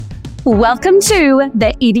Welcome to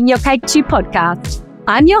the Eating Your Cake Too podcast.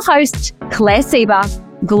 I'm your host, Claire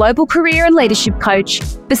Sieber, global career and leadership coach,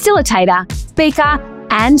 facilitator, speaker,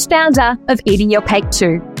 and founder of Eating Your Cake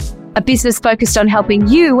Too, a business focused on helping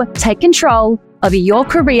you take control of your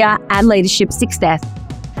career and leadership success.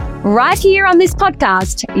 Right here on this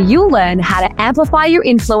podcast, you'll learn how to amplify your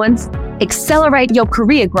influence, accelerate your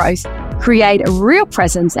career growth, create a real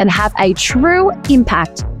presence, and have a true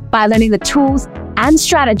impact by learning the tools and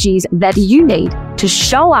strategies that you need to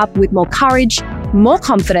show up with more courage, more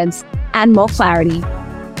confidence, and more clarity.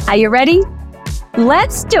 Are you ready?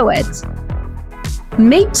 Let's do it.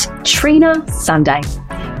 Meet Trina Sunday.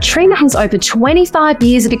 Trina has over 25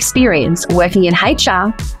 years of experience working in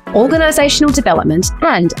HR, organisational development,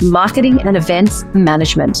 and marketing and events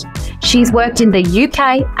management. She's worked in the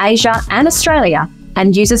UK, Asia, and Australia,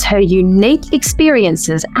 and uses her unique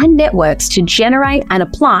experiences and networks to generate and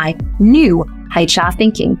apply new HR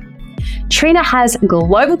thinking. Trina has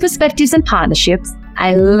global perspectives and partnerships,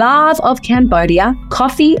 a love of Cambodia,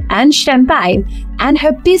 coffee, and champagne, and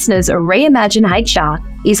her business, Reimagine HR,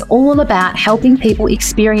 is all about helping people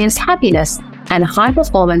experience happiness and high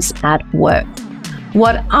performance at work.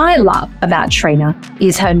 What I love about Trina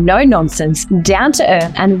is her no-nonsense,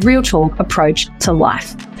 down-to-earth, and real talk approach to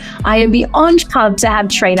life. I am beyond pumped to have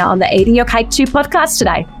Trina on the Eating Your Cake Too podcast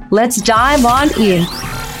today. Let's dive on in.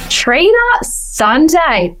 Trina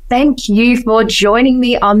Sunday, thank you for joining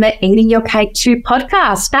me on the Eating Your Cake Too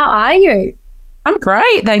podcast. How are you? I'm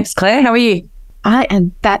great. Thanks, Claire. How are you? I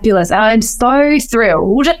am fabulous. I'm so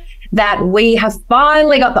thrilled that we have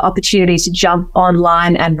finally got the opportunity to jump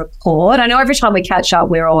online and record. I know every time we catch up,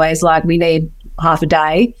 we're always like, we need half a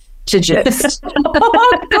day to just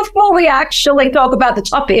before we actually talk about the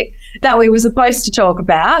topic that we were supposed to talk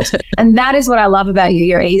about. And that is what I love about you.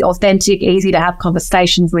 You're authentic, easy to have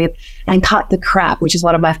conversations with, and cut the crap, which is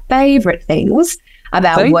one of my favorite things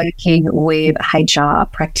about working with HR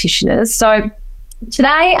practitioners. So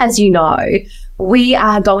today, as you know, we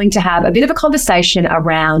are going to have a bit of a conversation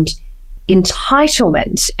around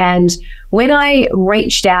entitlement. And when I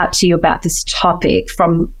reached out to you about this topic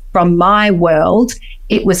from my world,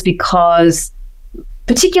 it was because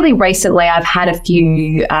particularly recently I've had a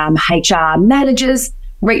few HR managers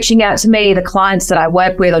reaching out to me, the clients that I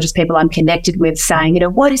work with, or just people I'm connected with, saying,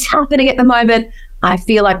 what is happening at the moment? I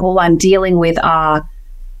feel like all I'm dealing with are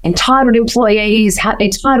entitled employees,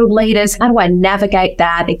 entitled leaders. How do I navigate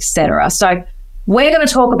that, etc.? So we're going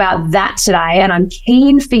to talk about that today, and I'm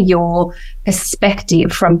keen for your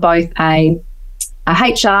perspective from both a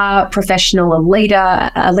HR professional, a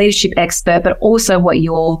leader, a leadership expert, but also what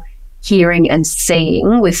you're hearing and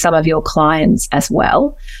seeing with some of your clients as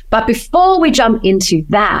well. But before we jump into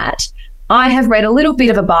that, I have read a little bit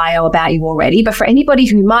of a bio about you already, but for anybody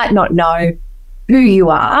who might not know who you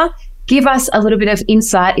are, give us a little bit of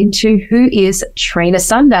insight into who is Trina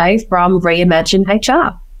Sunday from Reimagine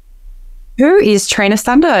HR. Who is Trina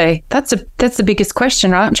Sunday? That's the biggest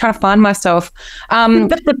question, right? I'm trying to find myself.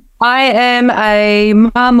 I am a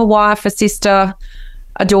mum, a wife, a sister,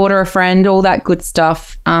 a daughter, a friend, all that good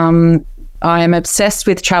stuff. I am obsessed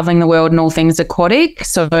with traveling the world and all things aquatic.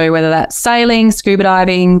 So whether that's sailing, scuba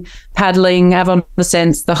diving, paddling, avant the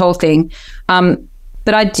sense, the whole thing. But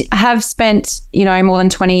I have spent, more than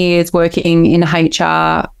 20 years working in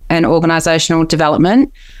HR and organisational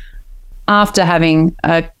development after having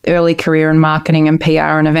an early career in marketing and PR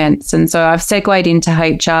and events. And so I've segued into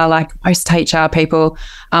HR like most HR people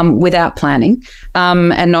without planning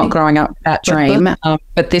and not growing up with that dream.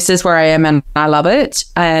 But this is where I am and I love it.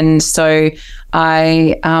 And so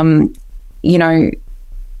I, have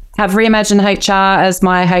Reimagined HR as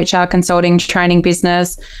my HR consulting training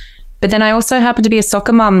business. But then I also happen to be a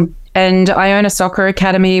soccer mum, and I own a soccer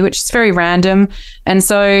academy, which is very random. And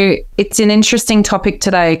so it's an interesting topic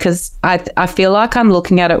today because I feel like I'm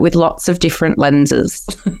looking at it with lots of different lenses.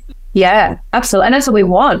 Yeah, absolutely. And that's what we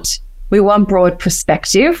want. We want broad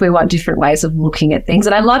perspective. We want different ways of looking at things.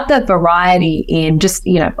 And I like the variety in just,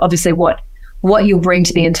 obviously what you bring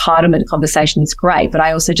to the entitlement conversation is great, but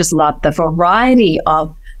I also just love the variety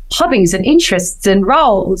of hobbies and interests and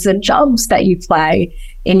roles and jobs that you play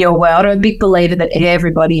in your world. I'm a big believer that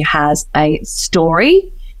everybody has a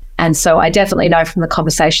story. And so I definitely know from the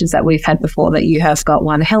conversations that we've had before that you have got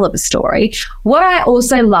one hell of a story. What I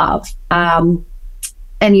also love, and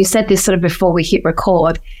you said this sort of before we hit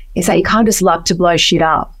record, is that you kind of just love to blow shit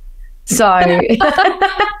up. So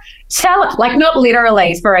tell, like, not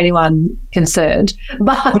literally for anyone concerned,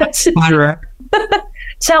 but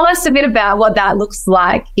tell us a bit about what that looks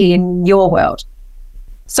like in your world.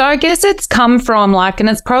 So I guess it's come from and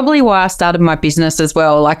it's probably why I started my business as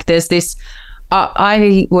well. Like there's this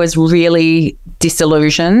I was really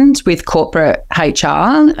disillusioned with corporate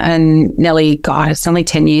HR, and it's only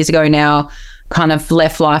 10 years ago now, kind of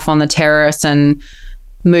left life on the terrace and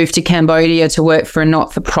moved to Cambodia to work for a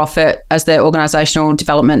not-for-profit as their organisational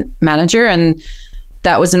development manager. And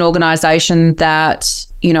that was an organisation that,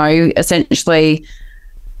 essentially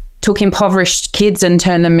took impoverished kids and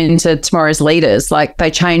turned them into tomorrow's leaders. Like,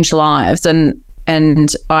 they changed lives. And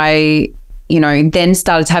I, then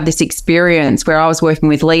started to have this experience where I was working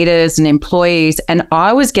with leaders and employees, and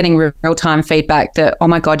I was getting real-time feedback that, oh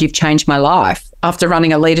my God, you've changed my life after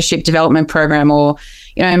running a leadership development program, or,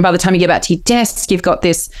 and by the time you get back to your desk, you've got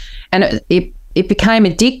this. And it became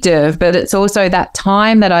addictive, but it's also that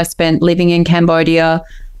time that I spent living in Cambodia,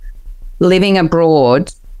 living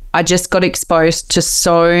abroad. I just got exposed to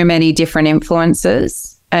so many different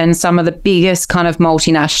influences, and some of the biggest kind of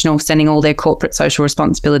multinationals sending all their corporate social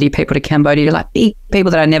responsibility people to Cambodia, like big people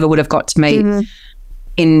that I never would have got to meet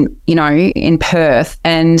in Perth.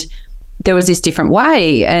 And there was this different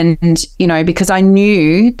way. And, because I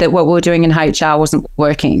knew that what we were doing in HR wasn't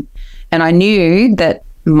working. And I knew that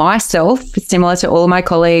myself, similar to all of my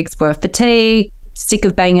colleagues, were fatigued, sick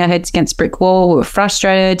of banging our heads against a brick wall, we were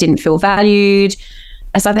frustrated, didn't feel valued.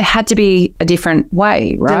 And so there had to be a different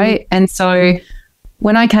way, right? And so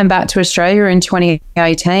when I came back to Australia in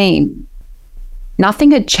 2018,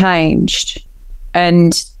 nothing had changed.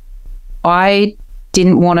 And I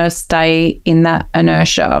didn't want to stay in that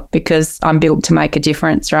inertia because I'm built to make a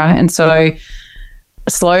difference, right? And so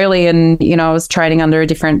slowly, and, I was trading under a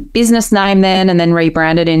different business name then, and then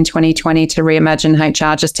rebranded in 2020 to Reimagine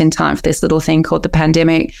HR, just in time for this little thing called the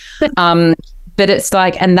pandemic. But it's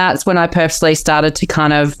like, and that's when I purposely started to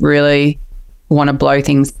kind of really want to blow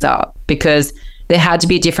things up, because there had to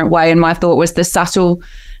be a different way. And my thought was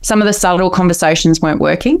some of the subtle conversations weren't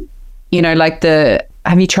working, like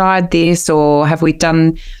have you tried this, or have we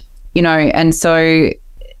done, and so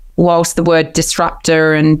whilst the word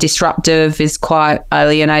disruptor and disruptive is quite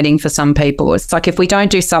alienating for some people, it's like, if we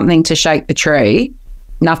don't do something to shake the tree,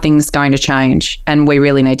 nothing's going to change. And we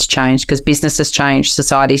really need to change, because business has changed,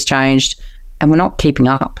 society's changed, and we're not keeping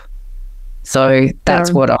up. So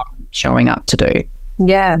that's what I'm showing up to do.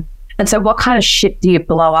 Yeah. And so what kind of shit do you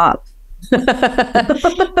blow up?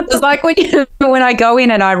 It's like when I go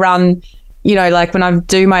in and I run, like when I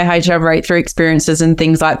do my HR breakthrough experiences and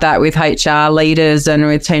things like that with HR leaders and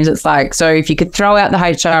with teams, it's like, so if you could throw out the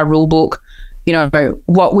HR rule book,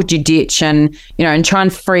 what would you ditch, and, and try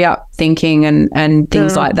and free up thinking and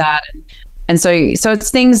things like that. And so it's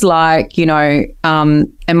things like, and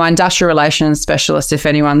my industrial relations specialist, if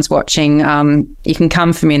anyone's watching, you can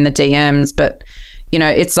come for me in the DMs, but,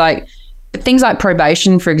 it's like things like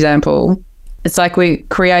probation, for example. It's like we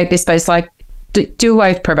create this space, like, do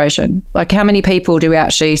away with probation. Like, how many people do we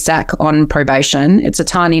actually sack on probation? It's a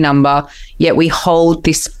tiny number, yet we hold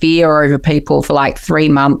this fear over people for like 3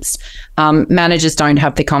 months. Managers don't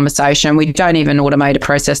have the conversation. We don't even automate a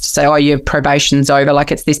process to say, oh, your probation's over. Like,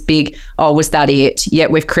 it's this big, oh, was that it?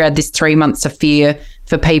 Yet we've created this 3 months of fear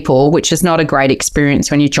for people, which is not a great experience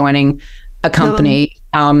when you're joining a company.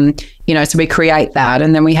 So we create that.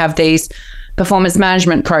 And then we have these performance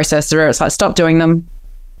management processes where it's like, stop doing them.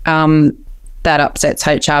 That upsets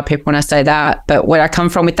HR people when I say that. But where I come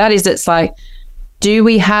from with that is, it's like, do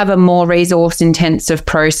we have a more resource-intensive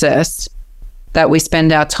process that we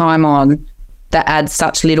spend our time on that adds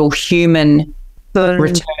such little human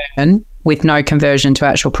return with no conversion to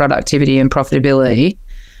actual productivity and profitability?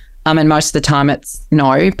 And most of the time it's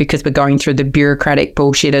no, because we're going through the bureaucratic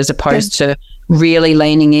bullshit as opposed to really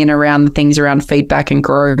leaning in around the things around feedback and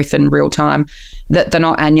growth and real time, that they're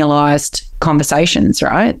not annualized conversations,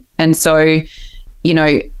 right? And so,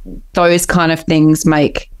 those kind of things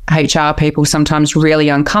make HR people sometimes really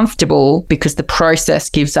uncomfortable, because the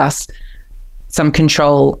process gives us some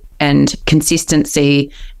control and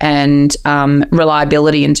consistency and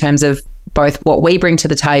reliability in terms of both what we bring to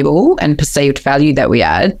the table and perceived value that we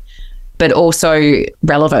add, but also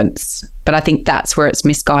relevance. But I think that's where it's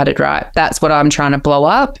misguided, right? That's what I'm trying to blow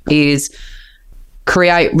up, is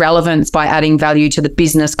create relevance by adding value to the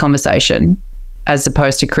business conversation as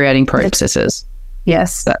opposed to creating processes.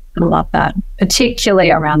 Yes, I love that.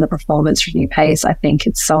 Particularly around the performance review piece, I think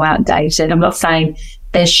it's so outdated. I'm not saying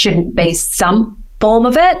there shouldn't be some form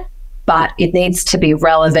of it, but it needs to be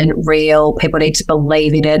relevant, real. People need to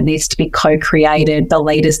believe in it. It needs to be co-created. The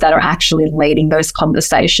leaders that are actually leading those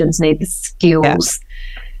conversations need the skills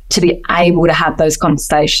to be able to have those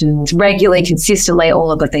conversations regularly, consistently,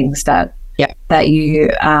 all of the things that you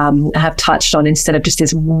have touched on, instead of just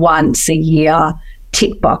this once a year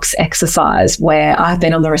tick box exercise where I've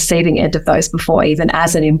been on the receiving end of those before, even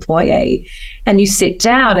as an employee. And you sit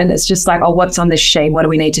down and it's just like, oh, what's on this sheet? What do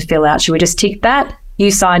we need to fill out? Should we just tick that?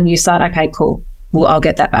 You sign. Okay, cool. Well, I'll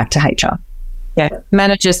get that back to HR. Yeah.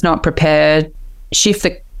 Managers not prepared, shift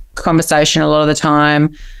the conversation a lot of the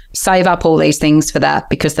time, save up all these things for that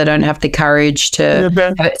because they don't have the courage to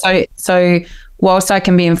have it. So whilst I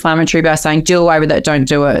can be inflammatory by saying do away with it, don't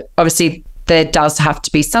do it, obviously there does have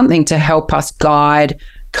to be something to help us guide,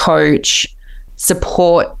 coach,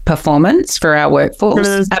 support performance for our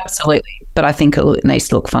workforce. Absolutely. But I think it needs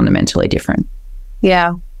to look fundamentally different.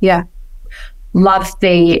 Yeah. Love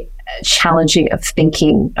the challenging of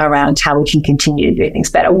thinking around how we can continue to do things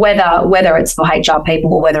better, whether it's for HR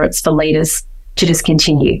people or whether it's for leaders to just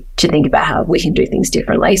continue to think about how we can do things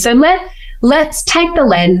differently. So let's take the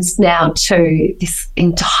lens now to this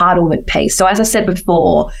entitlement piece. So as I said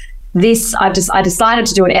before, I decided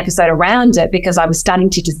to do an episode around it because I was starting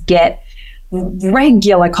to just get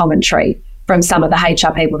regular commentary from some of the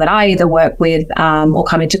HR people that I either work with or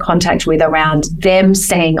come into contact with around them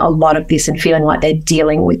seeing a lot of this and feeling like they're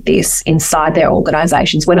dealing with this inside their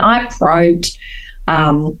organisations. When I probed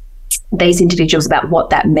these individuals about what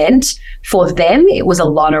that meant for them, it was a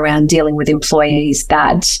lot around dealing with employees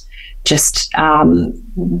that just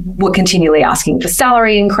were continually asking for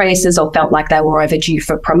salary increases or felt like they were overdue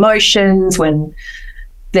for promotions when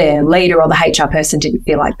their leader or the HR person didn't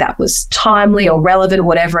feel like that was timely or relevant or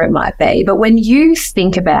whatever it might be. But when you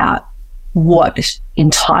think about what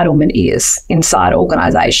entitlement is inside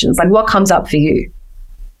organisations, like what comes up for you?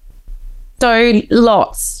 So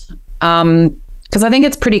lots, because I think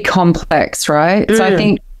it's pretty complex, right? So I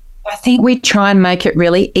think we try and make it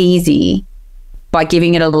really easy by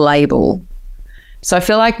giving it a label. So I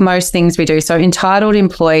feel like most things we do, so entitled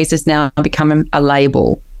employees has now become a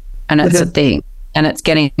label, and it's a thing. And it's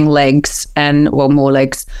getting legs and, well, more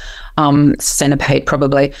legs, centipede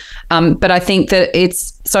probably. But I think that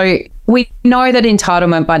so we know that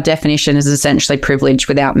entitlement by definition is essentially privilege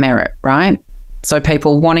without merit, right? So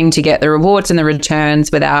people wanting to get the rewards and the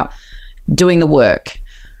returns without doing the work.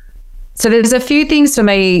 So there's a few things for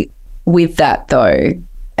me with that though.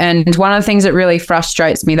 And one of the things that really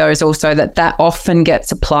frustrates me though is also that often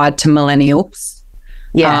gets applied to millennials.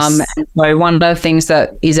 Yes. So one of the things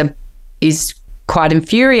that is quite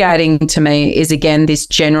infuriating to me is, again, this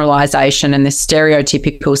generalization and this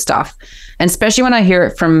stereotypical stuff. And especially when I hear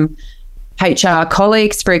it from HR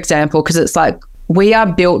colleagues, for example, because it's like, we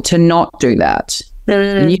are built to not do that.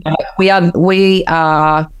 We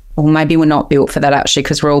are, or maybe we're not built for that actually,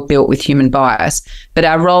 because we're all built with human bias, but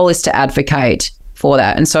our role is to advocate for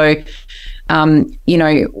that. And so,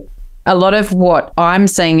 a lot of what I'm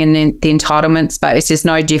seeing in the entitlement space is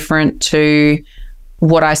no different to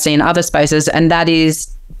what I see in other spaces, and that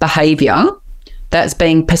is behaviour that's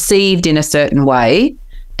being perceived in a certain way,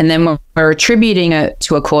 and then we're attributing it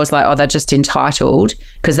to a cause like, oh, they're just entitled,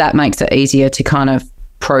 because that makes it easier to kind of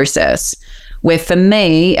process. Where for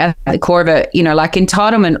me, at the core of it, like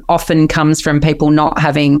entitlement often comes from people not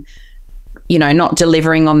having, not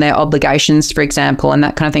delivering on their obligations, for example, and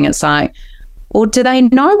that kind of thing. It's like, well, do they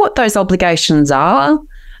know what those obligations are?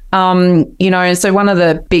 So one of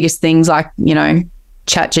the biggest things, like,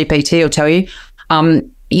 ChatGPT will tell you,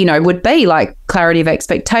 would be like clarity of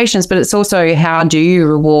expectations, but it's also how do you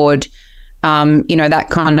reward, that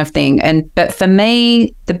kind of thing. But for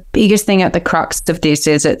me, the biggest thing at the crux of this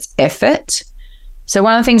is it's effort. So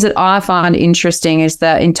one of the things that I find interesting is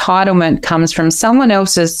that entitlement comes from someone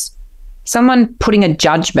putting a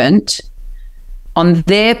judgment on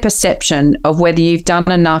their perception of whether you've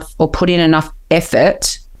done enough or put in enough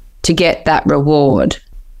effort to get that reward.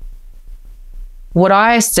 What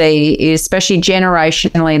I see is, especially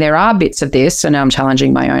generationally, there are bits of this, and I'm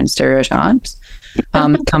challenging my own stereotypes.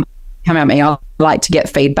 Come at me. I like to get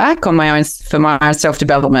feedback on my own for my own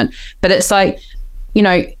self-development. But it's like,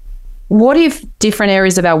 what if different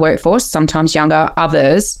areas of our workforce, sometimes younger,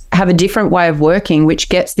 others, have a different way of working which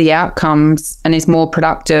gets the outcomes and is more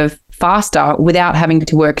productive faster without having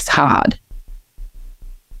to work as hard?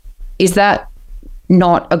 Is that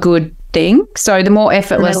not a good thing? So the more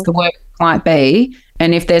effortless the work might be,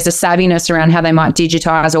 and if there's a savviness around how they might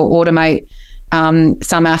digitize or automate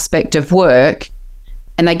some aspect of work,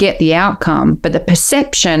 and they get the outcome, but the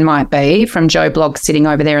perception might be from Joe Blogg sitting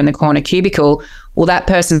over there in the corner cubicle, well, that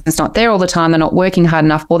person's not there all the time, they're not working hard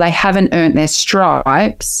enough, or they haven't earned their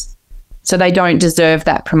stripes, so they don't deserve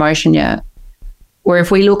that promotion yet. Where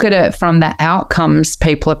if we look at it from the outcomes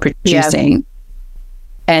people are producing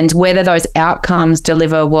and whether those outcomes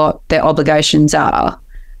deliver what their obligations are,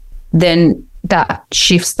 then that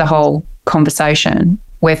shifts the whole conversation.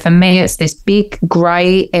 where for me it's this big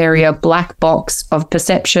grey area, black box of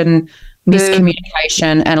perception,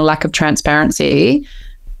 miscommunication and a lack of transparency,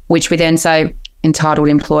 which we then say entitled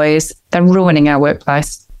employees, they're ruining our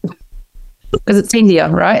workplace because it's easier,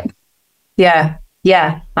 right? Yeah.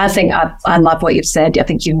 Yeah, I think I love what you've said. I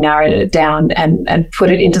think you've narrowed it down and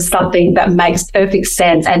put it into something that makes perfect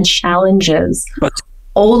sense and challenges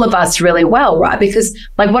all of us really well, right? Because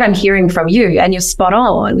like what I'm hearing from you, and you're spot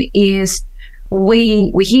on, is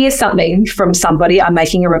we hear something from somebody, I'm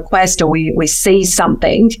making a request, or we see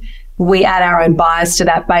something, we add our own bias to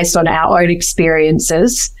that based on our own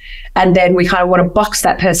experiences. And then we kind of want to box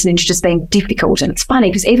that person into just being difficult. And it's funny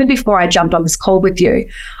because even before I jumped on this call with you,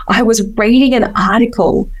 I was reading an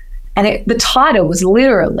article and the title was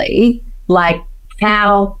literally like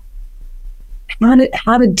how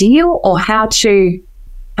to deal or how to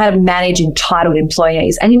manage entitled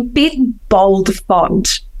employees. And in big, bold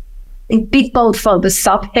font, the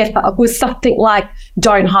subheader was something like,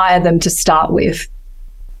 don't hire them to start with.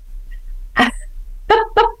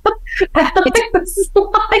 It was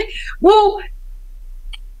like, well,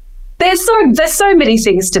 there's so many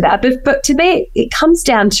things to that, but to me, it comes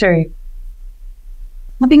down to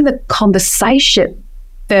having the conversation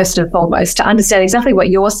first and foremost to understand exactly what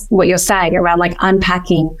you're saying around like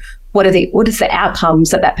unpacking what is the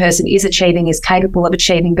outcomes that person is achieving, is capable of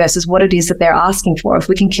achieving versus what it is that they're asking for. If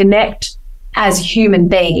we can connect as human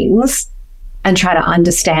beings and try to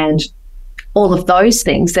understand all of those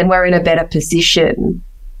things, then we're in a better position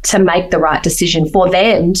to make the right decision for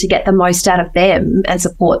them, to get the most out of them and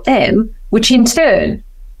support them, which in turn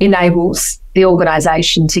enables the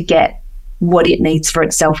organisation to get what it needs for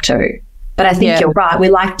itself too. But I think you're right. We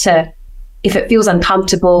like to, if it feels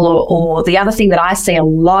uncomfortable, or the other thing that I see a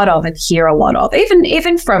lot of and hear a lot of,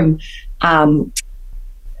 even from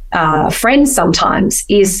friends sometimes,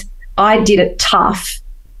 is I did it tough.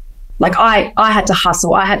 Like I had to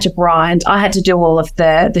hustle, I had to grind, I had to do all of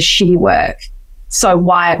the shitty work. So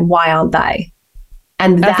why aren't they?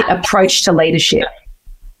 And that approach to leadership.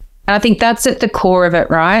 And I think that's at the core of it,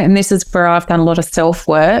 right? And this is where I've done a lot of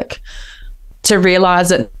self-work to realise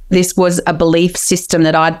that this was a belief system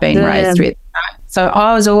that I'd been raised with. Right? So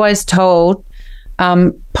I was always told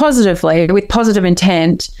positively, with positive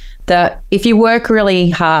intent, that if you work really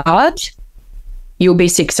hard, you'll be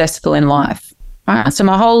successful in life. Right? So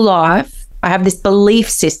my whole life, I have this belief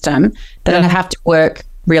system that I have to work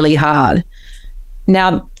really hard.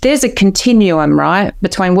 Now, there's a continuum, right,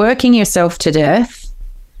 between working yourself to death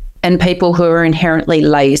and people who are inherently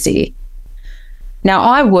lazy. Now,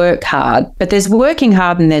 I work hard, but there's working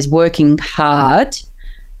hard and there's working hard,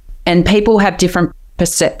 and people have different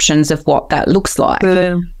perceptions of what that looks like.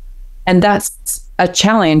 And that's a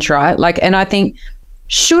challenge, right? Like, and I think,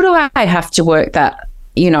 should I have to work that?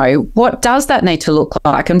 You know, what does that need to look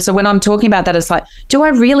like? And so when I'm talking about that, it's like, do I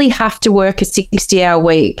really have to work a 60-hour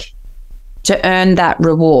week to earn that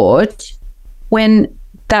reward when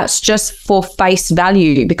that's just for face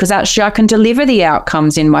value? Because actually I can deliver the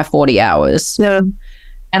outcomes in my 40 hours. Yeah.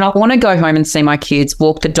 And I want to go home and see my kids,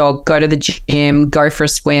 walk the dog, go to the gym, go for a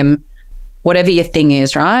swim, whatever your thing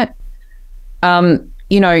is, right?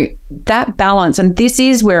 You know, that balance. And this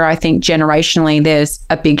is where I think generationally there's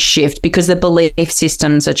a big shift, because the belief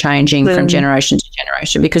systems are changing from generation to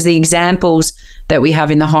generation, because the examples that we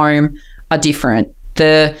have in the home are different.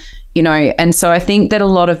 You know, and so I think that a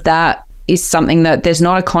lot of that is something that there's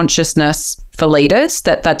not a consciousness for leaders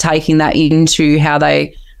that they're taking that into how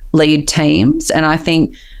they lead teams. And I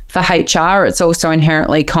think for HR, it's also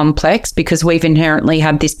inherently complex, because we've inherently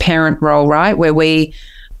had this parent role, right, where we're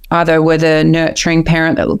the nurturing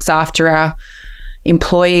parent that looks after our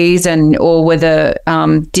employees, or we're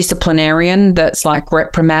the disciplinarian that's like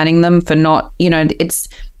reprimanding them for not, you know, it's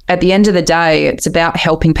at the end of the day, it's about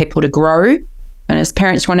helping people to grow. And as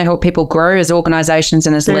parents want to help people grow, as organisations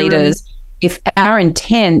and as leaders, if our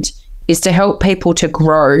intent is to help people to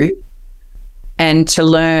grow and to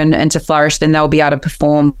learn and to flourish, then they'll be able to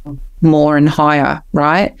perform more and higher,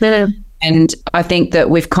 right? Yeah. And I think that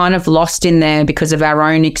we've kind of lost in there because of our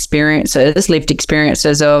own experiences, lived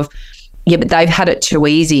experiences of, but they've had it too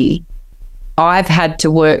easy. I've had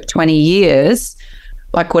to work 20 years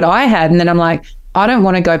like what I had. And then I'm like, I don't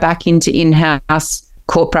want to go back into in-house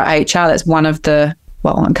corporate HR. That's one of the,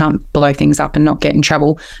 well, I can't blow things up and not get in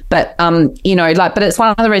trouble. But, you know, like, but it's one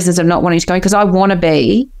of the reasons of not wanting to go, because I want to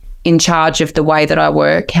be in charge of the way that I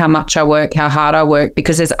work, how much I work, how hard I work,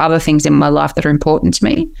 because there's other things in my life that are important to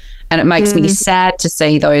me. And it makes me sad to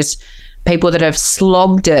see those people that have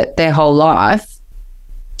slogged it their whole life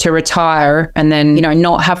to retire and then,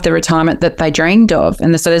 not have the retirement that they dreamed of.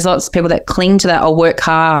 And so there's lots of people that cling to that, I'll work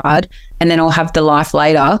hard and then I'll have the life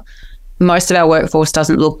later. Most of our workforce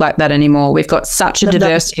doesn't look like that anymore. We've got such a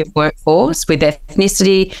diversity of workforce with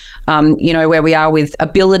ethnicity, where we are with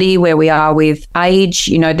ability, where we are with age.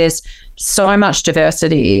 There's so much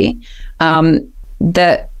diversity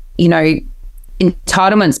that,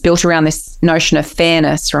 entitlement's built around this notion of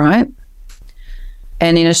fairness, right?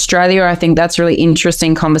 And in Australia, I think that's a really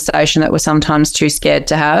interesting conversation that we're sometimes too scared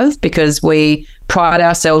to have because we pride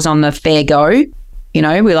ourselves on the fair go. We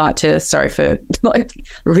like to, sorry for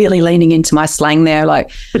really leaning into my slang there,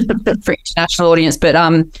 for international audience. But,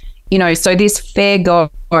 so this fair go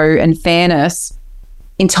and fairness,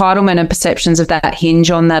 entitlement and perceptions of that hinge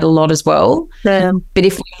on that a lot as well. Yeah. But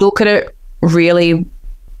if we look at it really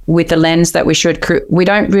with the lens that we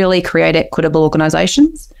don't really create equitable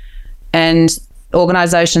organisations, and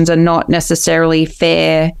organisations are not necessarily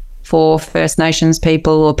fair for First Nations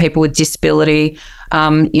people or people with disability.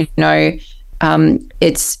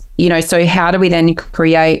 It's, so how do we then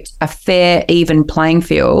create a fair, even playing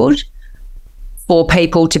field for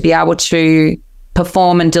people to be able to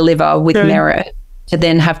perform and deliver with merit to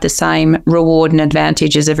then have the same reward and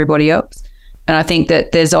advantage as everybody else? And I think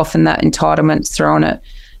that there's often that entitlement thrown at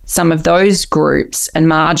some of those groups and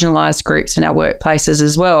marginalised groups in our workplaces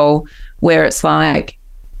as well, where it's like,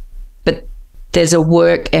 but there's a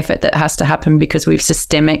work effort that has to happen because we've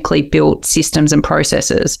systemically built systems and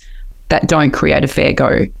processes that don't create a fair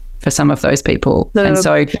go for some of those people. And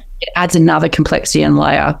so it adds another complexity and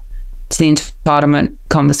layer to the entitlement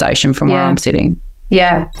conversation from where I'm sitting.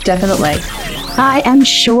 Yeah, definitely. I am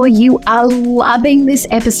sure you are loving this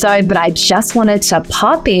episode, but I just wanted to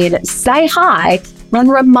pop in, say hi, and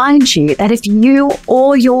remind you that if you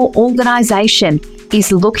or your organisation is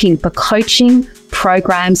looking for coaching,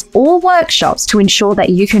 programs, or workshops to ensure that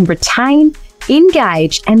you can retain,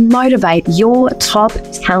 engage, and motivate your top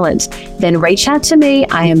talent, then reach out to me.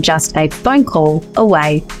 I am just a phone call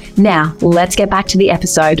away. Now, let's get back to the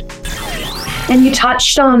episode. And you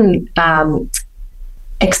touched on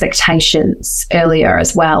expectations earlier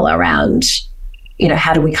as well around,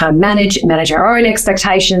 how do we kind of manage our own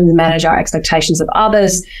expectations, manage our expectations of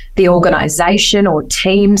others, the organisation or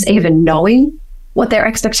teams, even knowing what their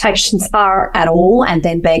expectations are at all and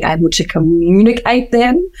then being able to communicate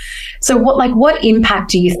them. So what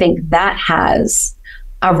impact do you think that has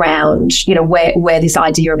around, where this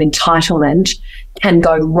idea of entitlement can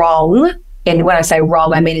go wrong? And when I say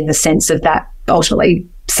wrong, I mean in the sense of that ultimately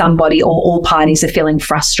somebody or all parties are feeling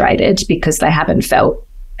frustrated because they haven't felt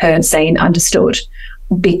heard, seen, understood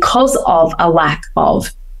because of a lack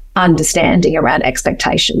of understanding around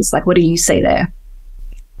expectations. What do you see there?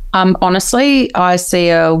 Honestly, I see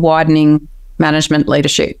a widening management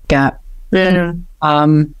leadership gap. Yeah.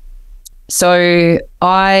 So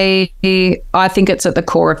I think it's at the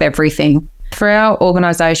core of everything. For our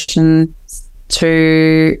organisation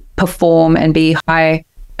to perform and be high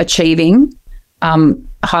achieving,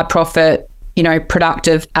 high profit,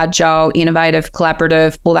 productive, agile, innovative,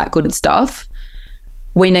 collaborative, all that good stuff,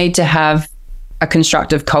 we need to have a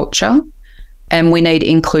constructive culture and we need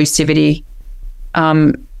inclusivity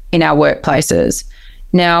in our workplaces.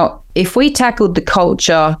 Now, if we tackled the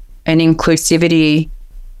culture and inclusivity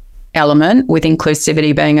element, with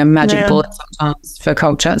inclusivity being a magic bullet sometimes for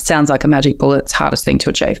culture, it sounds like a magic bullet, it's the hardest thing to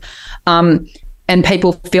achieve, and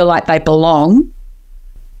people feel like they belong,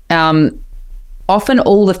 often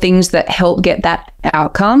all the things that help get that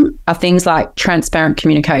outcome are things like transparent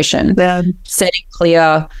communication, setting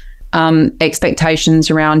clear expectations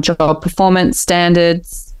around job performance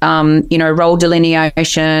standards, role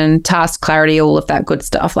delineation, task clarity, all of that good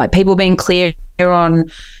stuff. People being clear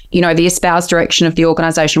on, the espoused direction of the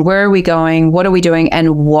organisation. Where are we going? What are we doing?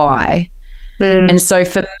 And why? And so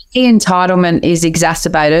for me, entitlement is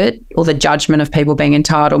exacerbated, or the judgment of people being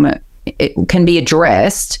entitlement, it can be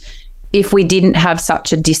addressed if we didn't have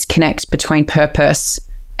such a disconnect between purpose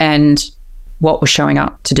and what we're showing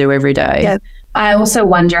up to do every day. Yeah. I also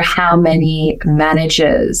wonder how many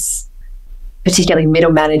managers, particularly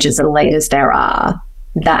middle managers and leaders, there are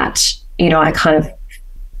that, I kind of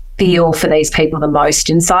feel for these people the most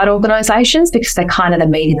inside organisations, because they're kind of the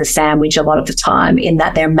meat in the sandwich a lot of the time, in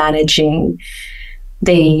that they're managing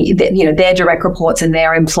their direct reports and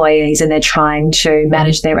their employees, and they're trying to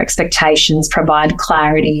manage their expectations, provide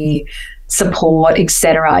clarity, support,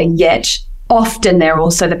 etc. Yet often they're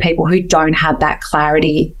also the people who don't have that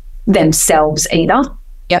clarity themselves either.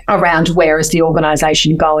 Around where is the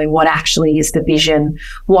organisation going, what actually is the vision,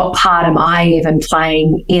 what part am I even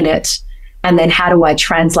playing in it, And then how do I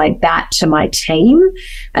translate that to my team?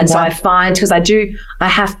 And so I find, because I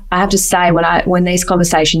have to say when these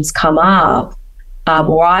conversations come up,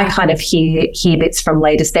 or I kind of hear bits from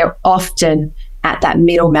leaders, they're often at that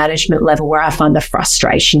middle management level where I find the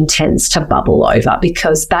frustration tends to bubble over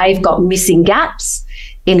because they've got missing gaps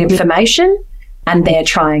in information and they're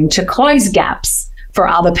trying to close gaps for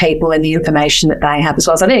other people in the information that they have as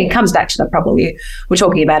well. So I think it comes back to the problem you were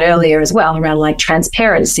talking about earlier as well, around like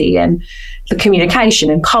transparency and the communication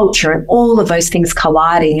and culture and all of those things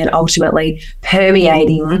colliding and ultimately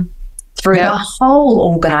permeating through the whole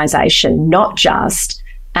organisation, not just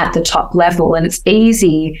at the top level. And it's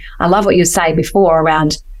easy. I love what you were saying before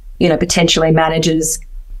around, potentially managers,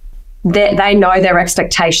 they know their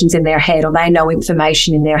expectations in their head, or they know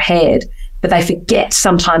information in their head, but they forget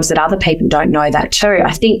sometimes that other people don't know that too.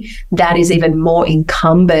 I think that is even more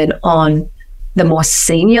incumbent on the more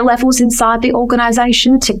senior levels inside the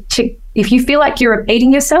organisation to if you feel like you're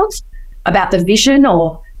repeating yourself about the vision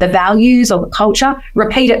or the values or the culture,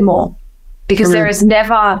 repeat it more, because there is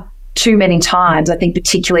never too many times, I think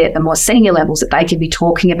particularly at the more senior levels, that they can be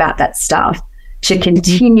talking about that stuff to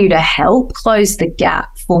continue to help close the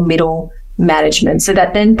gap for middle management, so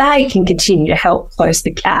that then they can continue to help close the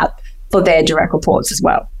gap for their direct reports as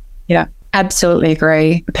well. Yeah, absolutely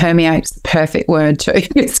agree. Permeates the perfect word too.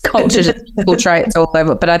 It's culture just infiltrates all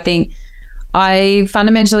over. But I think I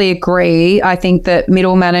fundamentally agree. I think that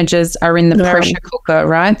middle managers are in the pressure cooker,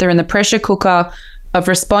 right? They're in the pressure cooker of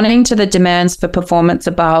responding to the demands for performance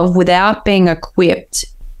above without being equipped,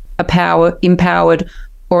 empowered,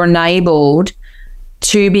 or enabled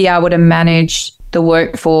to be able to manage the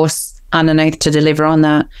workforce underneath to deliver on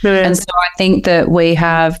that. And so I think that we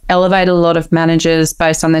have elevated a lot of managers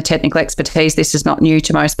based on their technical expertise. This is not new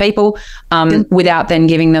to most people, without then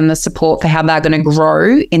giving them the support for how they're going to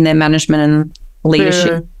grow in their management and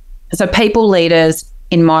leadership. So people leaders,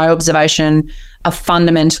 in my observation, are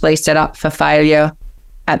fundamentally set up for failure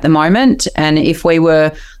at the moment. And if we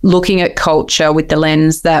were looking at culture with the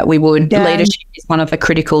lens that we would, leadership is one of the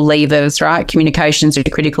critical levers, right? Communications is a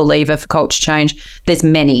critical lever for culture change. There's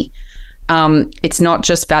many. It's not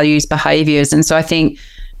just values, behaviours. And so I think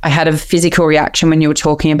I had a physical reaction when you were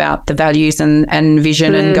talking about the values and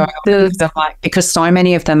vision and going, because so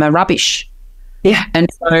many of them are rubbish. Yeah. And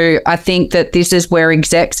so I think that this is where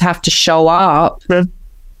execs have to show up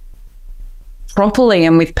properly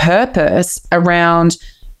and with purpose around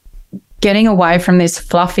getting away from this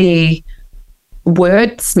fluffy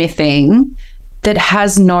wordsmithing that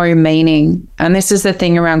has no meaning. And this is the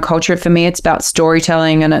thing around culture. For me, it's about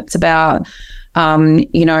storytelling, and it's about,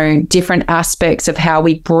 different aspects of how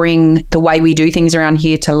we bring the way we do things around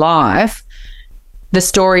here to life. The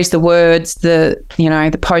stories, the words, the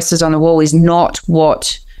posters on the wall is not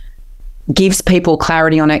what gives people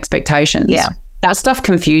clarity on expectations. Yeah. That stuff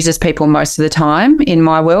confuses people most of the time in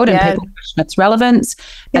my world, and people question its relevance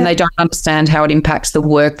and they don't understand how it impacts the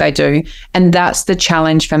work they do. And that's the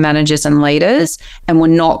challenge for managers and leaders, and we're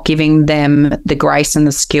not giving them the grace and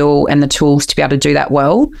the skill and the tools to be able to do that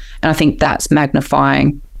well. And I think that's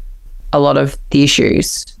magnifying a lot of the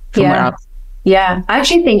issues from where I'm. Yeah, I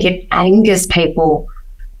actually think it angers people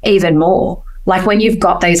even more. Like when you've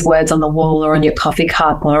got these words on the wall or on your coffee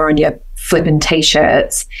cup or on your flippin'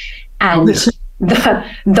 T-shirts, and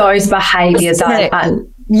those behaviours are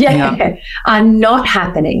not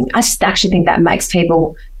happening. I just actually think that makes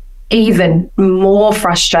people even more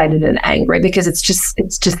frustrated and angry, because it's just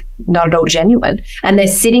not at all genuine. And they're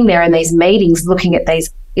sitting there in these meetings looking at these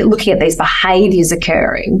behaviours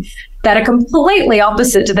occurring that are completely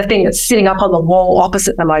opposite to the thing that's sitting up on the wall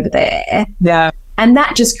opposite them over there. Yeah. And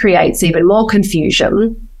that just creates even more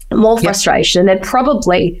confusion, more frustration, and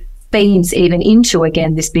probably feeds even into,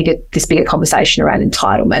 again, this bigger conversation around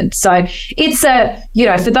entitlement. So it's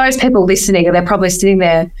for those people listening, they're probably sitting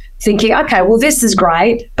there thinking, okay, well, this is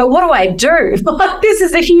great, but what do I do? This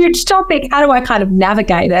is a huge topic. How do I kind of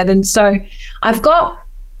navigate it? And so I've kind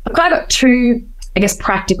of got two, I guess,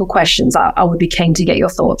 practical questions I would be keen to get your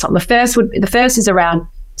thoughts on. The first is around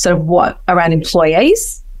around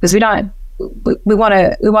employees, because we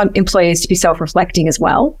want employees to be self-reflecting as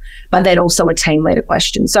well, but then also a team leader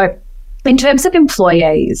question. So in terms of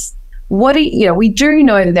employees, we do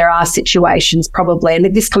know that there are situations probably,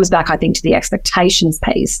 and this comes back, I think, to the expectations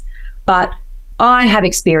piece, but I have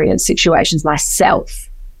experienced situations myself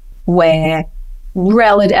where,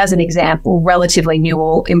 as an example, relatively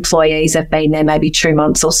new employees have been there maybe 2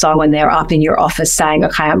 months or so, and they're up in your office saying,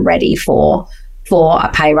 okay, I'm ready for a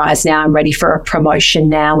pay rise now, I'm ready for a promotion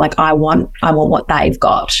now, like I want what they've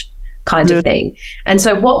got, kind of thing. And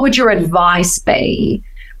so what would your advice be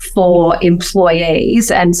for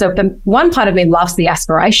employees. And so one part of me loves the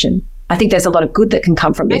aspiration. I think there's a lot of good that can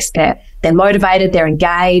come from this. They're motivated, they're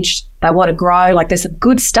engaged, they want to grow. Like, there's some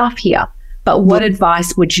good stuff here. But what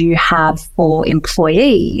advice would you have for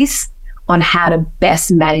employees on how to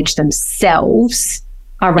best manage themselves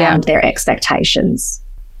around their expectations?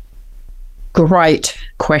 Great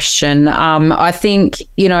question. I think,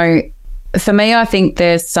 for me, I think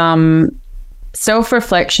there's some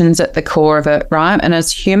self-reflections at the core of it, right? And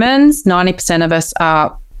as humans, 90% of us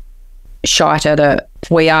are shite at it.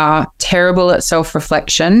 We are terrible at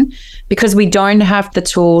self-reflection because we don't have the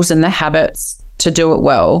tools and the habits to do it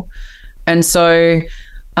well. And so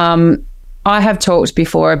I have talked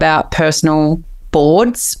before about personal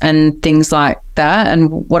boards and things like that,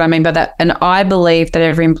 and what I mean by that. And I believe that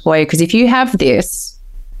every employee, because if you have this,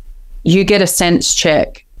 you get a sense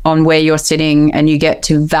check on where you're sitting and you get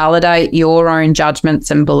to validate your own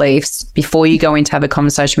judgments and beliefs before you go in to have a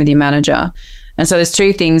conversation with your manager. And so there's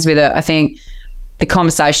two things with it. I think the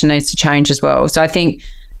conversation needs to change as well. So I think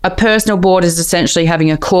a personal board is essentially having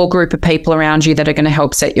a core group of people around you that are going to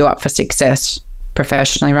help set you up for success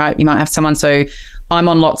professionally, right? You might have someone, so I'm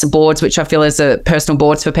on lots of boards, which I feel as a personal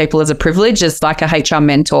boards for people as a privilege, as like a HR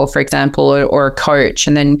mentor, for example, or a coach.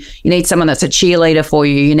 And then you need someone that's a cheerleader for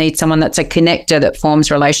you. You need someone that's a connector that forms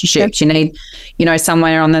relationships. You need,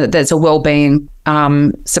 somewhere on that's a well-being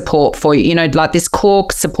support for you, like this core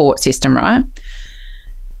support system, right?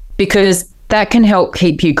 Because that can help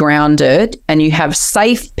keep you grounded and you have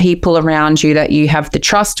safe people around you that you have the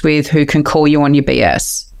trust with who can call you on your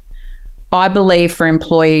BS. I believe for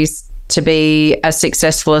employees to be as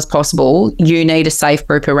successful as possible, you need a safe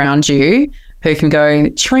group around you who can go,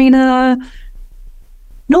 Trina,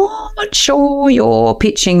 not sure you're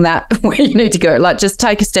pitching that where you need to go. Like, just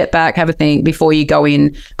take a step back, have a think before you go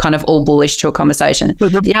in kind of all bullish to a conversation.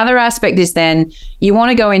 The other aspect is then you want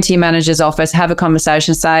to go into your manager's office, have a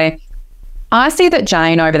conversation, say, I see that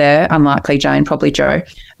Jane over there, unlikely Jane, probably Joe.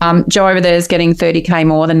 Joe over there is getting 30K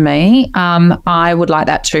more than me. I would like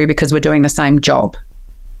that too because we're doing the same job,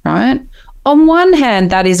 right? On one hand,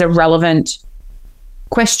 that is a relevant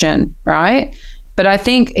question, right? But I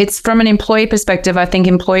think it's from an employee perspective, I think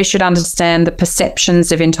employees should understand the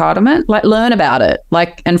perceptions of entitlement, like learn about it,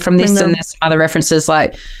 like, and from this and there's other references,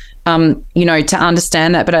 like, to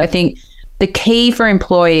understand that. But I think the key for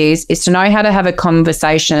employees is to know how to have a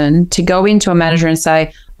conversation, to go into a manager and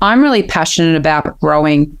say, I'm really passionate about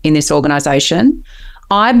growing in this organization.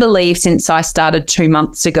 I believe since I started 2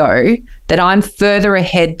 months ago that I'm further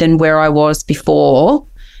ahead than where I was before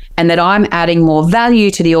and that I'm adding more value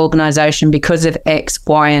to the organization because of X,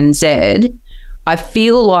 Y, and Z. I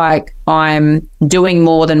feel like I'm doing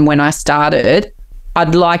more than when I started.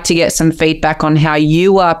 I'd like to get some feedback on how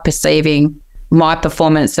you are perceiving my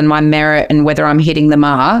performance and my merit and whether I'm hitting the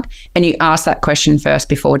mark. And you ask that question first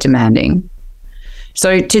before demanding.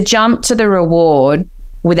 So to jump to the reward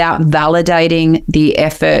without validating the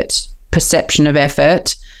effort, perception of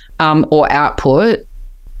effort, or output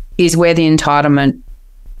is where the entitlement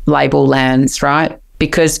label lands, right?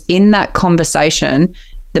 Because in that conversation,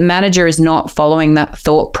 the manager is not following that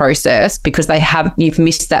thought process because you've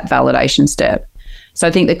missed that validation step. So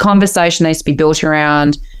I think the conversation needs to be built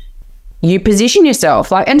around you position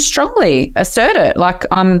yourself and strongly assert it. Like,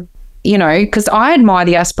 because I admire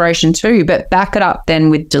the aspiration too, but back it up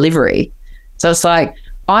then with delivery. So it's like,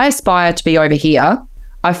 I aspire to be over here.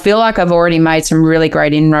 I feel like I've already made some really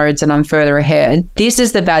great inroads and I'm further ahead. This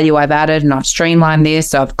is the value I've added and I've streamlined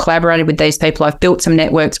this. I've collaborated with these people. I've built some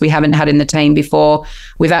networks we haven't had in the team before.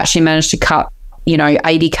 We've actually managed to cut,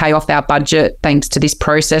 $80K off our budget thanks to this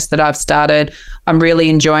process that I've started. I'm really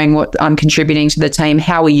enjoying what I'm contributing to the team.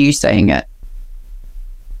 How are you seeing it?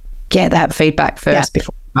 Get that feedback first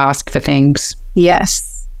before you ask for things.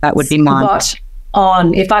 Yes. That would be mine. Spot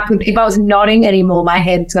on. If I was nodding anymore, my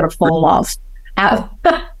head's going to fall off.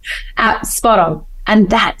 Spot on. And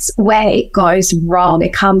that's where it goes wrong.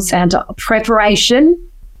 It comes down to preparation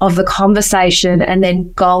of the conversation and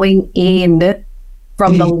then going in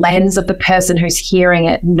from the lens of the person who's hearing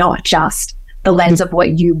it, not just the lens of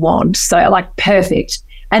what you want. So perfect.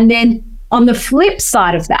 And then on the flip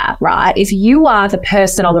side of that, right, if you are the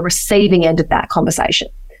person on the receiving end of that conversation,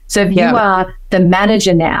 so if you are the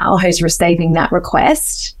manager now who's receiving that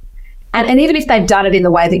request, and even if they've done it in the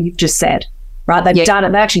way that you've just said, right, they've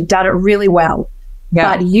actually done it really well,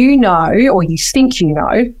 but or you think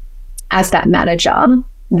as that manager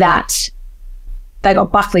that they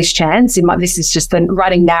got Buckley's chance. This is just the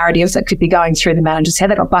running narratives that could be going through the manager's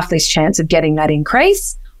head. They got Buckley's chance of getting that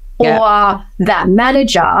increase. Or that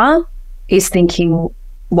manager is thinking,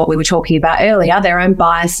 what we were talking about earlier, their own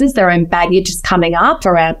biases, their own baggage is coming up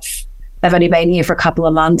around, they've only been here for a couple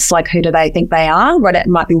of months, like who do they think they are? What it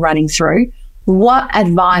might be running through. What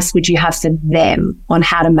advice would you have for them on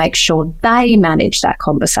how to make sure they manage that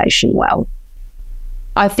conversation well?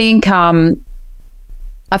 I think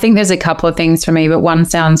there's a couple of things for me, but one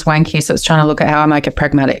sounds wanky, so it's trying to look at how I make it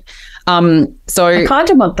pragmatic. So I kind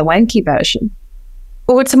of want the wanky version.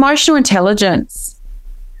 Well, it's emotional intelligence.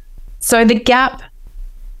 So the gap,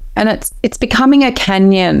 and it's becoming a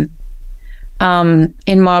canyon.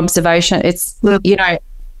 In my observation, it's, you know,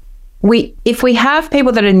 if we have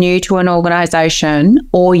people that are new to an organisation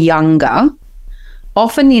or younger,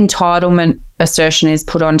 often the entitlement assertion is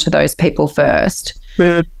put onto those people first.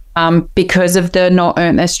 Because of the not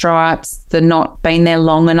earned their stripes, the not been there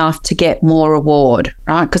long enough to get more reward,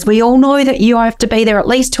 right? Because we all know that you have to be there at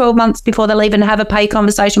least 12 months before they'll even have a pay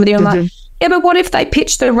conversation with you. I'm like, yeah, but what if they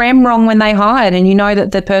pitched the RAM wrong when they hired, and you know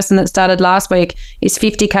that the person that started last week is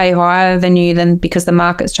 50K higher than you, then because the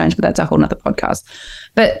market's changed, but that's a whole nother podcast.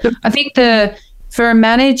 But I think for a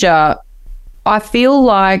manager, I feel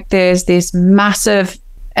like there's this massive,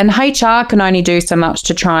 and HR can only do so much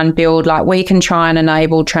to try and build, like we can try and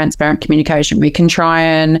enable transparent communication. We can try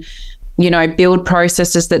and, you know, build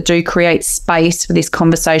processes that do create space for this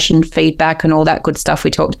conversation, feedback and all that good stuff we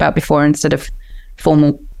talked about before instead of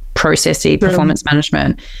formal processy performance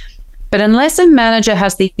management. But unless a manager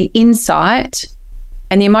has the insight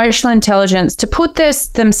and the emotional intelligence to put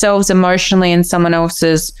themselves emotionally in someone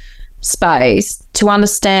else's space, to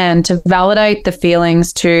understand, to validate the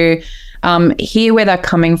feelings, to hear where they're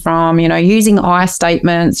coming from, you know, using I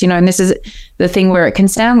statements, you know, and this is the thing where it can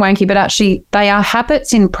sound wanky, but actually they are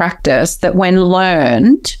habits in practice that when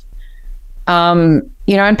learned,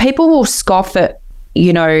 you know, and people will scoff at,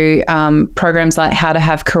 you know, programs like how to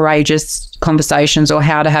have courageous conversations or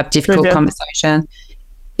how to have difficult conversations.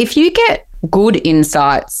 If you get good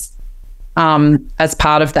insights as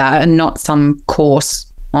part of that and not some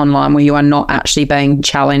course online where you are not actually being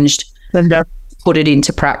challenged, put it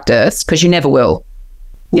into practice, because you never will.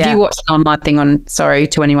 If you watch an online thing sorry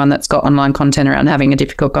to anyone that's got online content around having a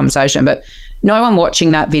difficult conversation, but no one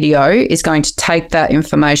watching that video is going to take that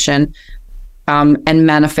information and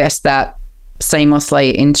manifest that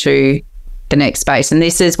seamlessly into the next space. And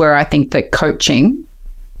this is where I think that coaching,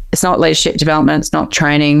 it's not leadership development, it's not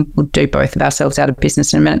training. We'll do both of ourselves out of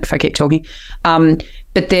business in a minute if I keep talking.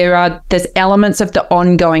 But there's elements of the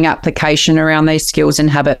ongoing application around these skills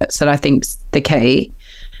and habits that I think's the key.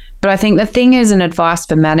 But I think the thing is, an advice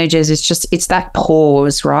for managers is it's that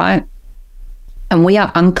pause, right? And we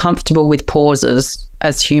are uncomfortable with pauses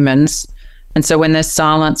as humans. And so when there's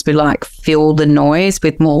silence, we like fill the noise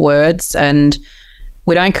with more words, and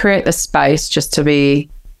we don't create the space just to be,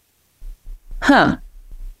 I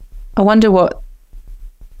wonder what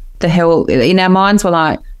the hell, in our minds we're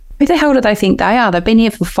like, who the hell do they think they are? They've been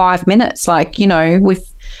here for 5 minutes. Like, you know,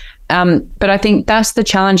 but I think that's the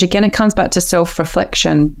challenge. Again, it comes back to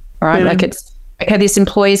self-reflection, right? Like it's, okay, this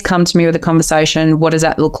employee's come to me with a conversation. What does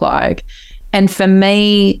that look like? And for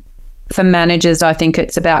me, for managers, I think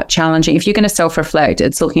it's about challenging. If you're going to self-reflect,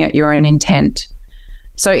 it's looking at your own intent.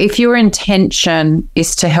 So if your intention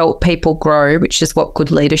is to help people grow, which is what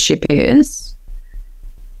good leadership is,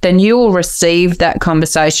 then you will receive that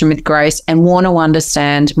conversation with grace and want to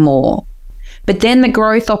understand more. But then the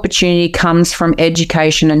growth opportunity comes from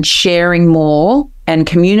education and sharing more and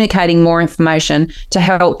communicating more information to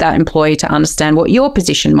help that employee to understand what your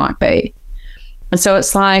position might be. And so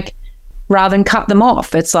it's like, rather than cut them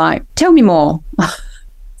off, it's like, tell me more.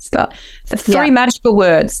 It's the three magical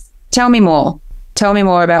words. Tell me more. Tell me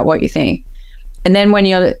more about what you think. And then when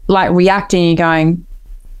you're like reacting, you're going,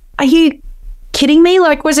 are you kidding me?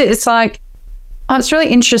 Like, it's like, oh, it's really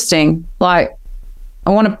interesting. Like,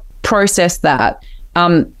 I want to process that.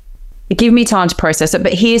 Give me time to process it,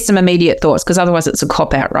 but here's some immediate thoughts, because otherwise it's a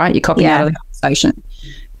cop-out, right? You're copying out of the conversation.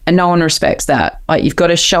 And no one respects that. Like, you've got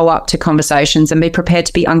to show up to conversations and be prepared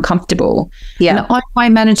to be uncomfortable. Yeah. And the only way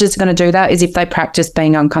managers are going to do that is if they practice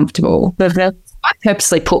being uncomfortable. I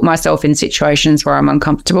purposely put myself in situations where I'm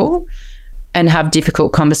uncomfortable and have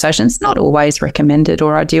difficult conversations. Not always recommended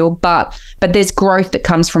or ideal, but there's growth that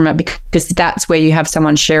comes from it, because that's where you have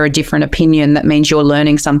someone share a different opinion. That means you're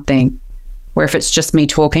learning something. Where if it's just me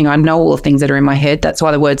talking, I know all the things that are in my head. That's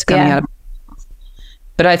why the words are coming out.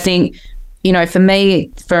 But I think, you know, for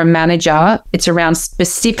me, for a manager, it's around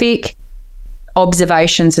specific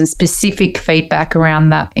observations and specific feedback around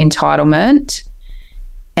that entitlement,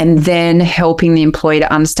 and then helping the employee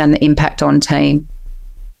to understand the impact on team.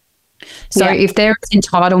 So if there is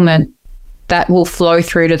entitlement, that will flow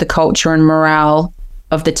through to the culture and morale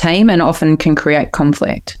of the team and often can create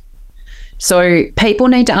conflict. So people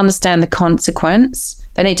need to understand the consequence.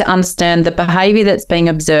 They need to understand the behavior that's being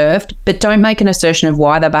observed, but don't make an assertion of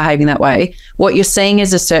why they're behaving that way. What you're seeing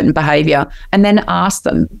is a certain behavior, and then ask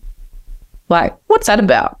them, like, what's that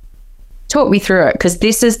about? Talk me through it, because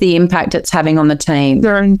this is the impact it's having on the team.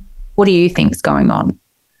 What do you think is going on?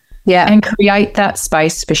 Yeah. And create that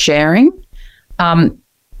space for sharing.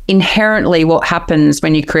 Inherently, what happens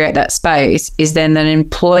when you create that space is then an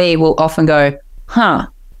employee will often go,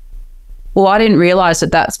 well, I didn't realize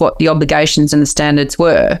that that's what the obligations and the standards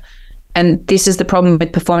were. And this is the problem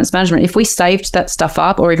with performance management. If we saved that stuff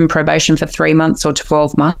up, or even probation for 3 months or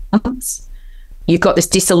 12 months, you've got this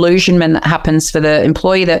disillusionment that happens for the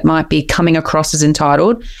employee that might be coming across as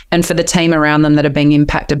entitled, and for the team around them that are being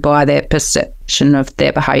impacted by their perception of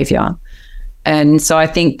their behavior. And so I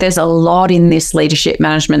think there's a lot in this leadership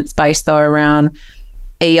management space, though, around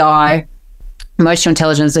EI, emotional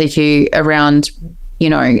intelligence, EQ, around, you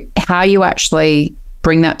know, how you actually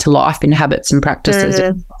bring that to life in habits and practices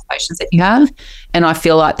and conversations that you have. And I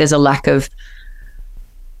feel like there's a lack of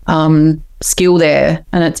skill there,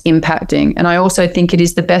 and it's impacting. And I also think it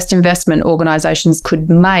is the best investment organisations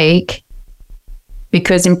could make,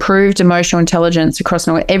 because improved emotional intelligence across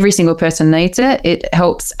every single person needs it. It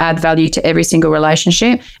helps add value to every single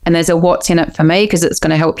relationship. And there's a what's in it for me, because it's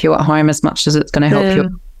going to help you at home as much as it's going to help you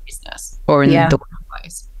in business or in the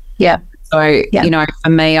workplace. Yeah. So, you know, for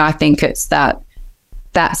me, I think it's that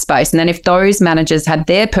space. And then if those managers had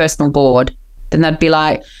their personal board, then they'd be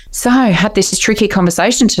like, so I had this tricky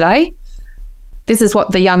conversation today. This is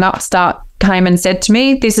what the young upstart came and said to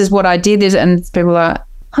me. This is what I did. And people are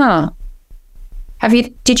like,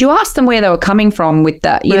 did you ask them where they were coming from with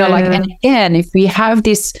that? You know, like, and again, if we have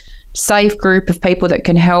this safe group of people that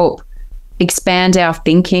can help expand our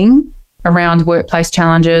thinking around workplace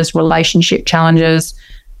challenges, relationship challenges,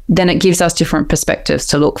 then it gives us different perspectives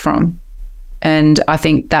to look from. And I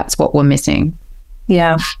think that's what we're missing.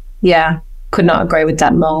 Yeah. Yeah. Could not agree with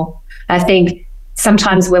that more. I think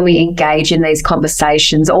sometimes when we engage in these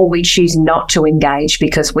conversations, or we choose not to engage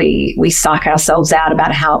because we psych ourselves out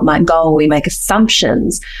about how it might go, or we make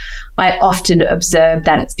assumptions, I often observe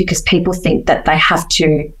that it's because people think that they have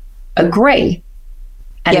to agree.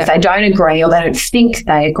 And if they don't agree, or they don't think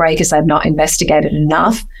they agree because they've not investigated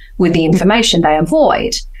enough with the information, they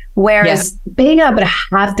avoid. Whereas being able to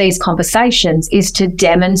have these conversations is to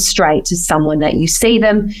demonstrate to someone that you see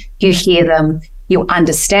them, you hear them, you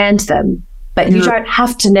understand them, but you don't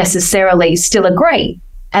have to necessarily still agree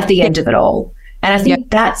at the end of it all. And I think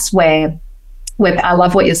that's where I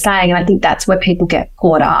love what you're saying, and I think that's where people get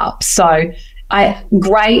caught up. So I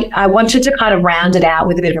wanted to kind of round it out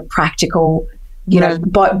with a bit of a practical, you know,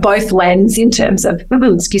 both lens in terms of,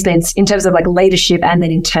 in terms of like leadership, and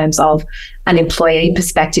then in terms of an employee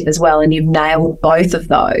perspective as well. And you've nailed both of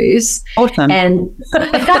those. Awesome. And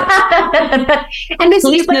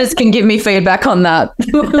listeners can give me feedback on that.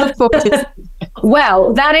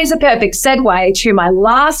 Well, that is a perfect segue to my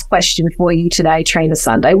last question for you today, Trina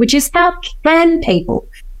Sunday, which is, how can people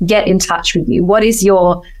get in touch with you? What is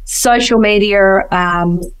your social media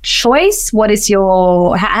choice? What is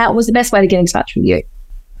how was the best way to get in touch with you?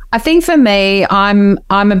 I think for me, I'm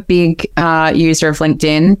a big user of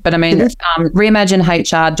LinkedIn, but I mean,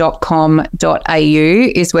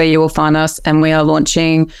 reimaginehr.com.au is where you will find us, and we are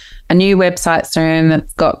launching a new website soon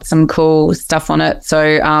that's got some cool stuff on it.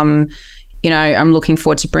 So, you know, I'm looking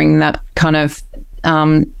forward to bringing that kind of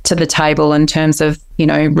to the table in terms of, you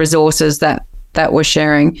know, resources that we're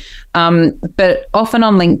sharing. But often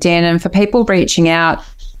on LinkedIn, and for people reaching out,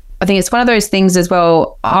 I think it's one of those things as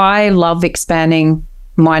well. I love expanding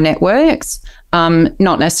my networks,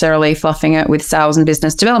 not necessarily fluffing it with sales and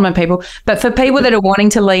business development people, but for people that are wanting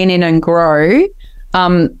to lean in and grow,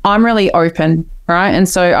 I'm really open, right? And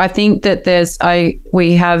so I think that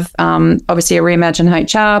we have obviously a Reimagine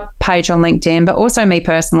HR page on LinkedIn, but also me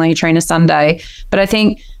personally, Trina Sunday. But I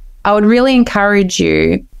think I would really encourage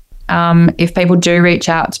you, if people do reach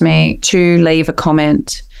out to me, to leave a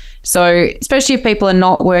comment. So especially if people are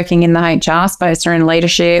not working in the HR space or in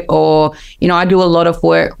leadership, or, you know, I do a lot of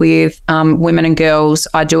work with women and girls.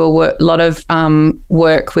 I do a lot of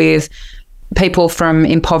work with people from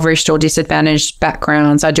impoverished or disadvantaged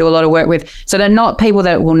backgrounds. I do a lot of work with, so they're not people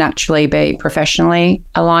that will naturally be professionally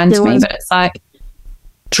aligned to me, but it's like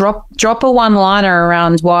drop a one-liner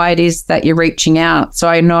around why it is that you're reaching out, so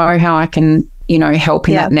I know how I can, you know, help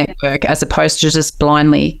in that network, as opposed to just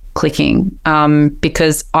blindly clicking,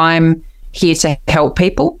 because I'm here to help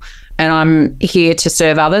people and I'm here to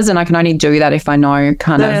serve others, and I can only do that if I know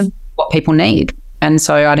kind of what people need. And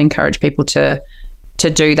so I'd encourage people to to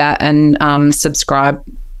do that and subscribe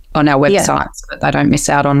on our website so that they don't miss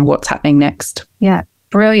out on what's happening next. Yeah,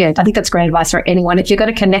 brilliant. I think that's great advice for anyone. If you're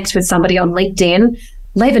going to connect with somebody on LinkedIn,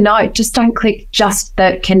 leave a note. Just don't click just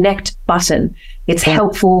the connect button. It's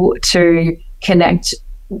helpful to connect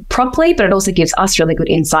properly, but it also gives us really good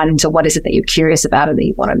insight into what is it that you're curious about and that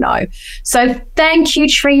you want to know. So thank you,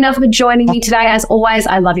 Trina, for joining me today. As always,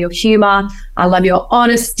 I love your humor. I love your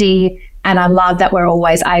honesty. And I love that we're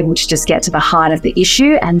always able to just get to the heart of the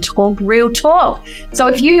issue and talk real talk. So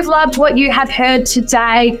if you've loved what you have heard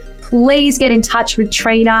today, please get in touch with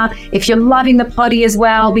Trina. If you're loving the potty as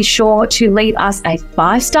well, be sure to leave us a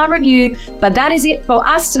 5-star review. But that is it for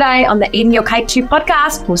us today on the Eating Your Cake 2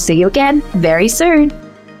 podcast. We'll see you again very soon.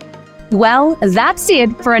 Well, that's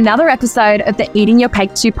it for another episode of the Eating Your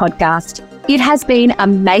Cake 2 podcast. It has been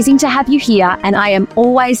amazing to have you here, and I am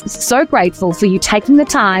always so grateful for you taking the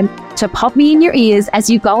time to pop me in your ears as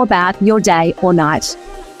you go about your day or night.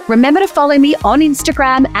 Remember to follow me on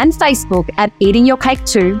Instagram and Facebook at Eating Your Cake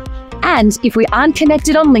 2. And if we aren't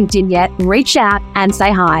connected on LinkedIn yet, reach out and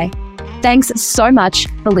say hi. Thanks so much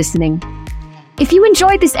for listening. If you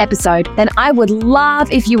enjoyed this episode, then I would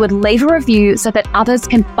love if you would leave a review so that others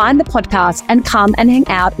can find the podcast and come and hang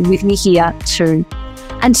out with me here too.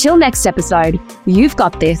 Until next episode, you've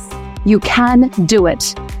got this. You can do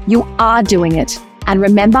it. You are doing it. And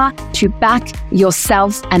remember to back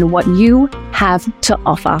yourself and what you have to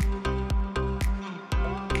offer.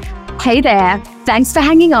 Hey there. Thanks for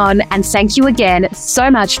hanging on, and thank you again so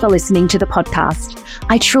much for listening to the podcast.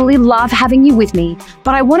 I truly love having you with me,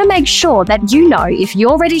 but I want to make sure that you know if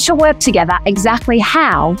you're ready to work together exactly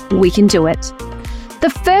how we can do it. The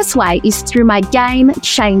first way is through my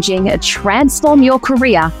game-changing Transform Your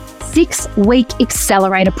Career 6-week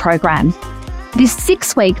accelerator program. This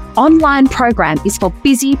 6-week online program is for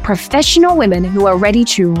busy professional women who are ready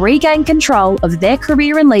to regain control of their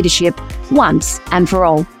career and leadership once and for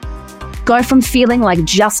all. Go from feeling like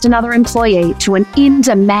just another employee to an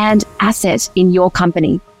in-demand asset in your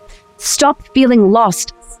company. Stop feeling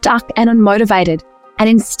lost, stuck, and unmotivated, and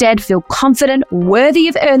instead feel confident, worthy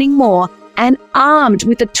of earning more, and armed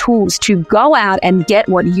with the tools to go out and get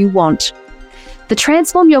what you want. The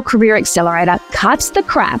Transform Your Career Accelerator cuts the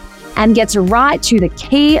crap and gets right to the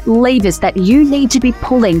key levers that you need to be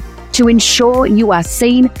pulling to ensure you are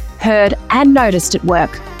seen, heard, and noticed at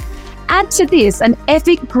work. Add to this an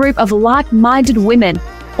epic group of like-minded women,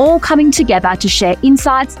 all coming together to share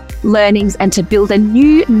insights, learnings, and to build a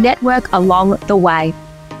new network along the way.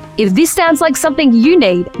 If this sounds like something you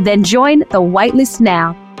need, then join the waitlist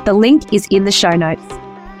now. The link is in the show notes.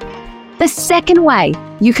 The second way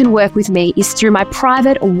you can work with me is through my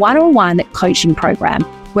private one-on-one coaching program,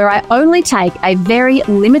 where I only take a very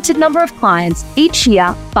limited number of clients each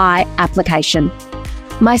year by application.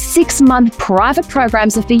 My 6-month private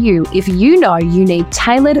programs are for you if you know you need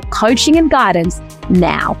tailored coaching and guidance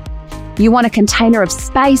now. You want a container of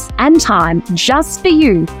space and time just for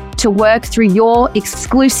you to work through your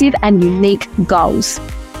exclusive and unique goals.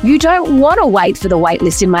 You don't want to wait for the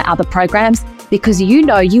waitlist in my other programs because you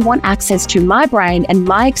know you want access to my brain and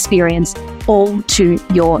my experience all to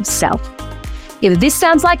yourself. If this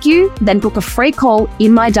sounds like you, then book a free call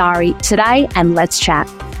in my diary today and let's chat.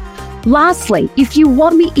 Lastly, if you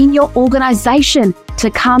want me in your organization to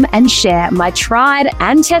come and share my tried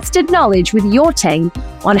and tested knowledge with your team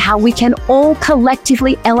on how we can all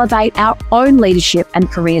collectively elevate our own leadership and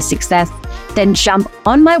career success, then jump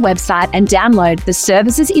on my website and download the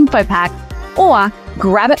services info pack or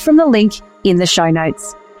grab it from the link in the show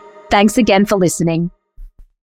notes. Thanks again for listening.